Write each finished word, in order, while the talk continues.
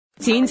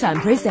Teen Time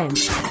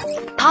presents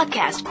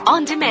Podcast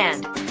on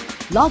Demand.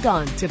 Log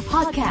on to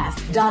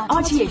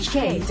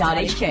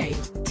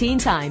podcast.rthk.hk. Teen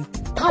Time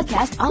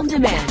Podcast on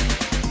Demand.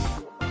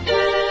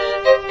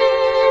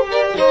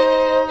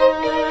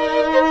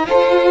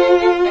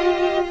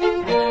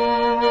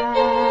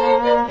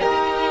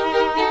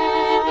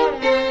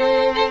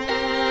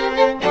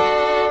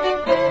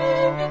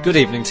 Good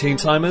evening, Teen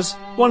Timers.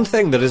 One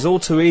thing that is all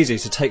too easy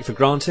to take for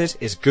granted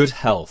is good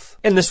health.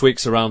 In this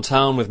week's Around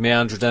Town with me,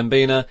 Andrew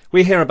Dembina,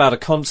 we hear about a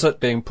concert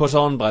being put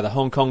on by the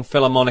Hong Kong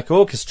Philharmonic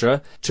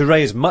Orchestra to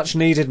raise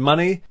much-needed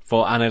money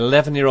for an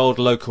 11-year-old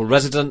local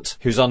resident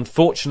whose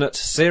unfortunate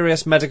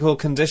serious medical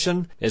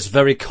condition is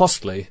very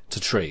costly to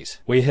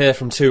treat. We hear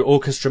from two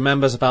orchestra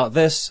members about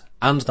this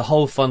and the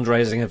whole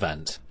fundraising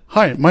event.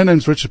 Hi, my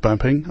name's Richard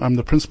Bamping. I'm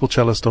the principal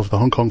cellist of the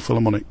Hong Kong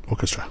Philharmonic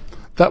Orchestra.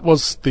 That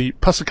was the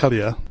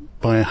Passacaglia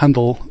by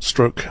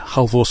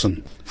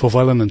Handel/Halvorsen for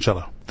violin and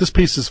cello. This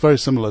piece is very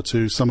similar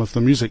to some of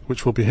the music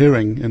which we'll be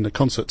hearing in the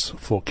concerts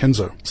for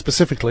Kenzo.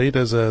 Specifically,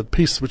 there's a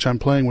piece which I'm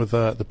playing with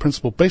the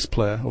principal bass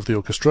player of the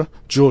orchestra,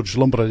 George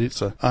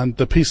Lombardizza, and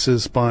the piece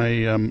is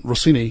by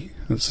Rossini.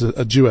 It's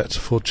a duet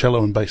for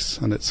cello and bass,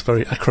 and it's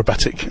very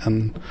acrobatic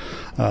and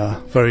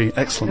very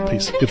excellent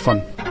piece. Good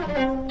fun.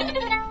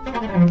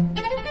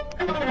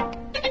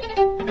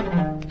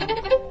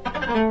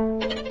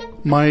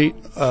 My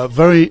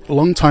very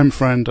long-time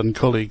friend and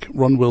colleague,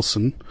 Ron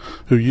Wilson,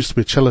 who used to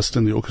be a cellist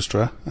in the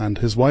orchestra, and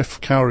his wife,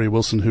 Cowrie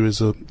Wilson, who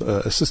is a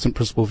assistant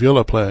principal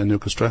viola player in the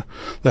orchestra,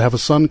 they have a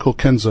son called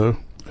Kenzo,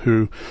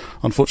 who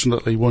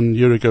unfortunately 1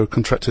 year ago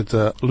contracted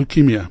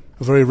leukemia,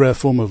 a very rare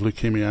form of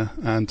leukemia,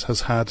 and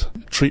has had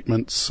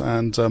treatments,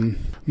 and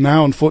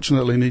now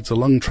unfortunately needs a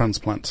lung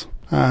transplant.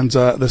 And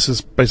this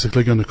is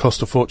basically going to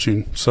cost a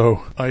fortune.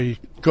 So I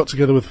got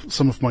together with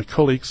some of my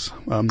colleagues,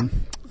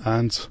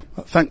 and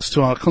thanks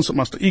to our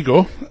concertmaster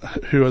Igor,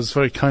 who has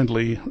very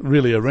kindly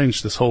really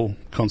arranged this whole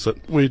concert,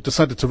 we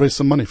decided to raise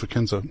some money for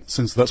Kenzo,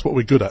 since that's what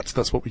we're good at.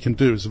 That's what we can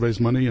do, is raise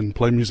money and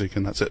play music,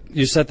 and that's it.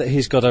 You said that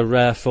he's got a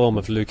rare form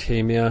of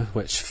leukemia,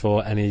 which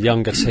for any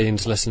younger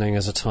teens listening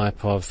is a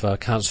type of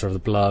cancer of the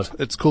blood.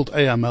 It's called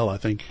AML, I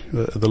think,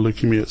 the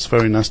leukemia. It's a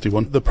very nasty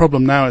one. The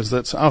problem now is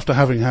that after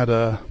having had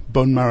a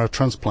bone marrow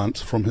transplant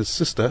from his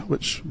sister,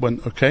 which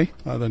went okay,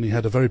 then he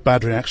had a very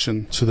bad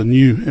reaction to the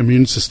new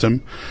immune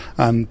system,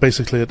 and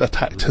basically it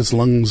attacked his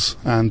lungs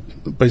and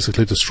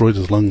basically destroyed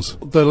his lungs.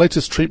 The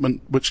latest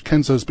treatment which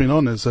Kenzo's been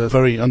on is a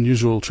very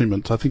unusual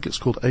treatment. I think it's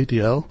called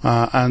ADL,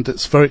 and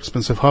it's very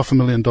expensive,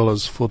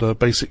 $500,000 for the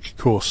basic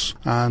course.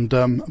 And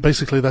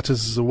basically that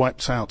has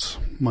wiped out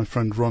my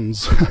friend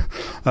Ron's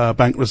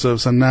bank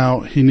reserves, and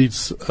now he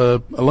needs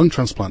a lung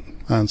transplant.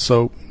 And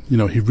so, you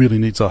know, he really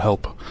needs our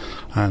help,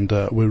 and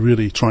we're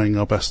really trying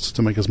our best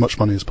to make as much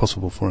money as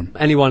possible for him.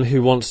 Anyone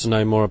who wants to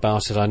know more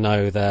about it, I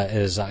know there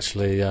is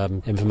actually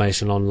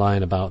information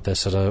online about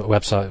this at a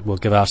website we'll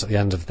give out at the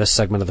end of this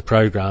segment of the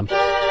programme.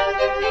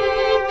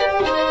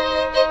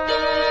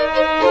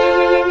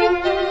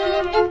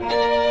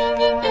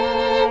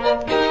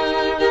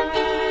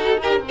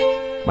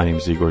 My name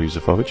is Igor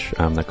Yusufovich.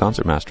 I'm the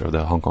concertmaster of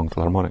the Hong Kong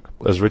Philharmonic.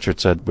 As Richard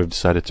said, we've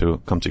decided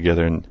to come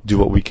together and do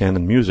what we can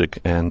in music,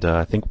 and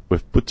I think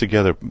we've put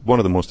together one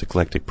of the most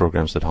eclectic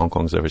programs that Hong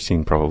Kong's ever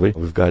seen, probably.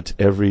 We've got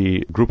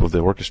every group of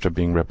the orchestra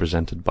being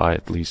represented by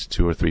at least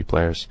 2 or 3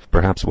 players.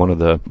 Perhaps one of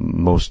the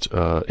most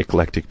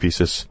eclectic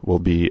pieces will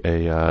be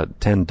a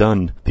Tan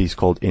Dun piece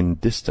called In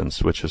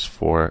Distance, which is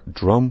for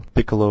drum,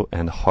 piccolo,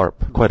 and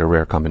harp. Quite a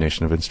rare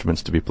combination of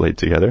instruments to be played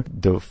together.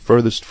 The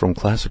furthest from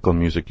classical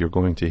music you're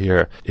going to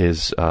hear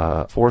is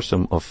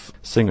foursome of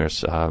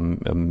singers, a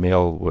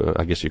male,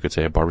 I guess you could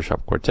say a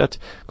barbershop quartet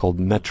called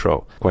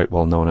Metro, quite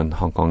well known in the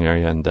Hong Kong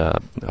area, and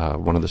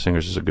one of the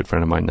singers is a good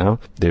friend of mine now.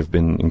 They've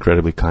been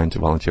incredibly kind to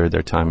volunteer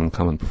their time and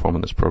come and perform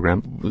in this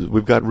program.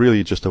 We've got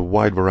really just a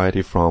wide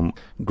variety from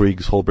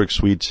Grieg's Holberg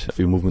Suite, a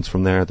few movements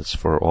from there, that's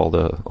for all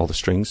the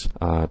strings,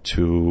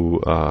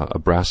 to a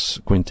brass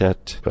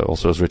quintet.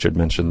 Also, as Richard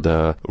mentioned,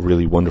 a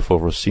really wonderful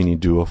Rossini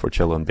duo for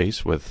cello and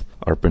bass with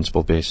our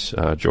principal bass,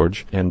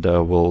 George. And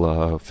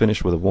we'll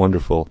finish with a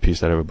wonderful piece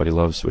that everybody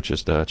loves, which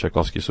is the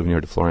Tchaikovsky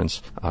Souvenir de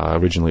Florence,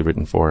 originally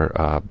written for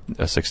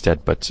a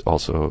sextet, but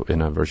also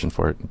in a version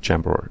for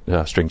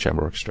string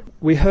chamber orchestra.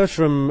 We heard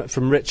from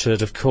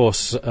Richard, of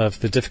course, of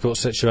the difficult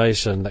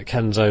situation that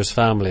Kenzo's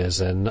family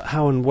is in.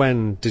 How and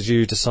when did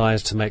you decide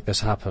to make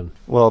this happen?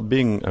 Well,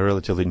 being a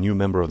relatively new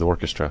member of the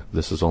orchestra,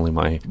 this is only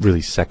my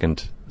really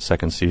second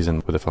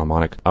season with the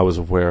Philharmonic. I was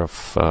aware of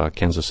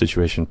Kenzo's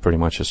situation pretty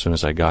much as soon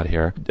as I got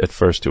here. At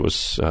first, it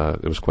was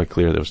quite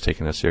clear that it was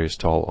taking a serious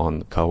toll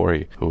on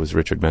Kaori, who, as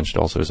Richard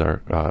mentioned, also is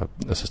our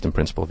assistant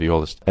principal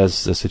violist.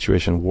 As the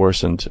situation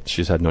worsened,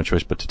 she's had no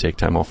choice but to take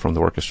time off from the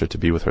orchestra to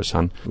be with her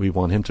son. We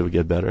want him to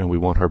get better, and we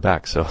want her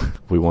back, so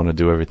we want to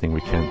do everything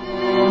we can.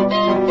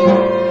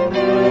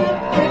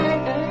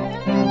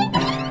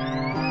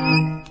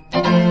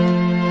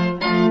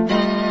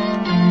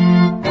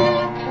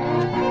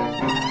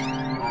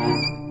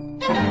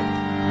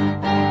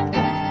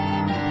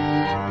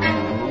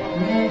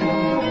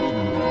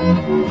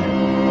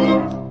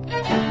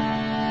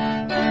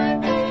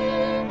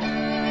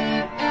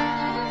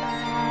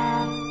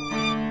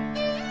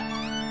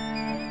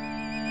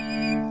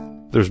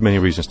 there's many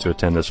reasons to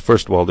attend this.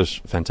 First of all,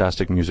 there's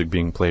fantastic music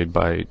being played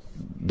by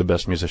the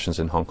best musicians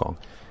in Hong Kong.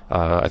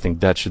 I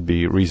think that should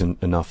be reason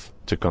enough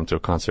to come to a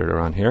concert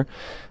around here.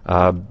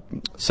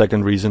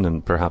 Second reason,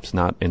 and perhaps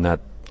not in that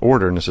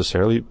order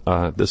necessarily,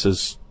 this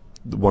is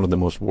one of the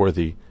most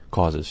worthy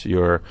causes.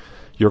 Your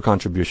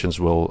contributions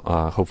will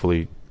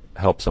hopefully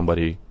help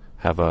somebody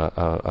have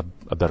a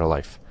better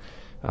life,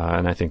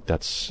 and I think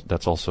that's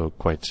also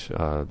quite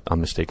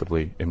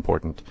unmistakably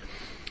important.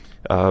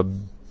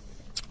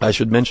 I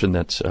should mention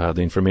that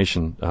the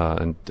information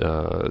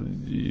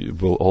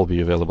will all be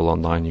available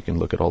online. You can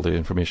look at all the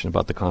information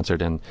about the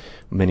concert and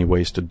many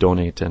ways to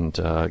donate and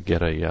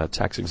get a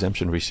tax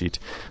exemption receipt.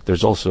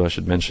 There's also, I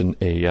should mention,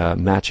 a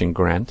matching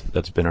grant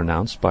that's been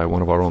announced by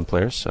one of our own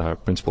players,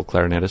 principal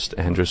clarinetist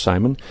Andrew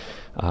Simon.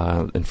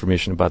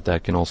 Information about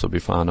that can also be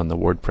found on the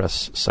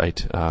WordPress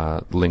site,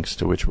 links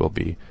to which will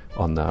be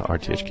on the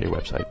RTHK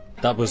website.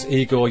 That was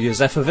Igor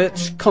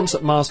Yuzefovich,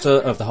 concertmaster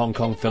of the Hong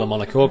Kong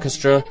Philharmonic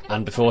Orchestra,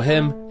 and before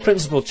him,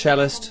 principal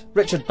cellist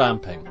Richard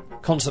Bamping.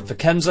 Concert for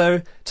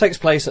Kenzo takes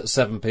place at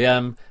 7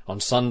 p.m. on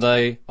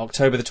Sunday,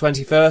 October the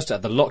 21st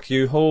at the Lock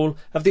Yu Hall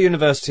of the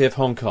University of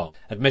Hong Kong.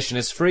 Admission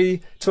is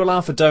free to allow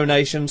for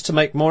donations to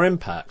make more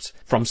impact.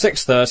 From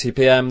 6:30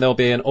 p.m. there'll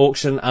be an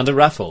auction and a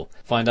raffle.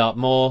 Find out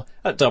more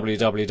at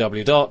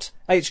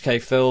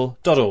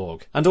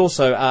www.hkphil.org and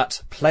also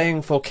at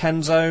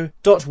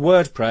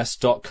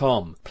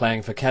playingforkenzo.wordpress.com.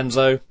 Playing for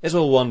Kenzo is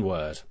all one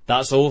word.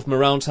 That's all from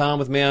Around Town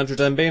with me, Andrew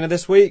Dembina,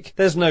 this week.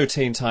 There's no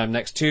Teen Time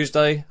next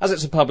Tuesday, as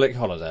it's a public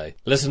holiday.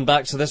 Listen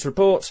back to this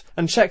report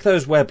and check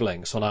those web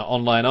links on our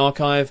online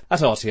archive at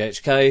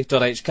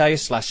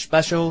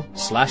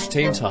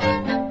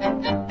rthk.hk/special/teentime.